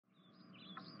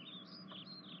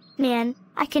Man,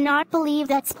 I cannot believe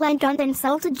that Splendon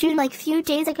insulted June like few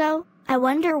days ago. I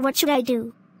wonder what should I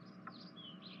do?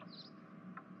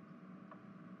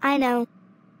 I know.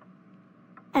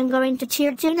 I'm going to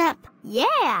cheer June up.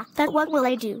 Yeah! But what will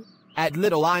I do? At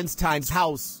little Einstein's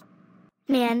house.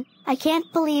 Man, I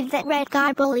can't believe that Red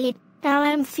got bullied. Now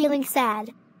I'm feeling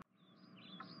sad.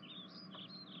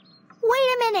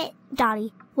 Wait a minute,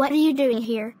 Dottie. What are you doing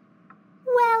here?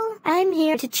 Well, I'm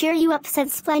here to cheer you up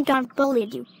since Splendon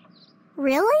bullied you.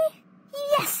 Really?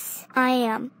 Yes, I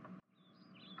am.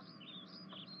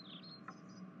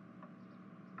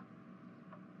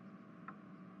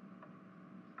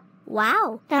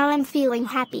 Wow, now I'm feeling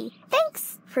happy.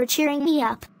 Thanks for cheering me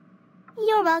up.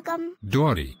 You're welcome.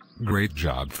 Dottie, great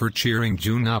job for cheering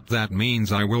June up. That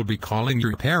means I will be calling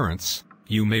your parents.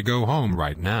 You may go home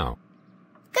right now.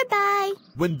 Goodbye.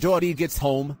 When Dottie gets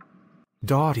home.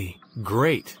 Dottie,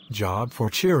 great job for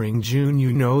cheering June.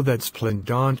 You know that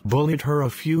Splendon bullied her a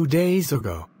few days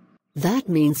ago. That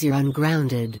means you're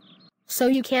ungrounded. So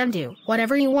you can do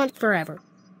whatever you want forever.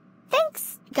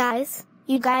 Thanks, guys.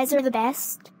 You guys are the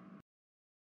best.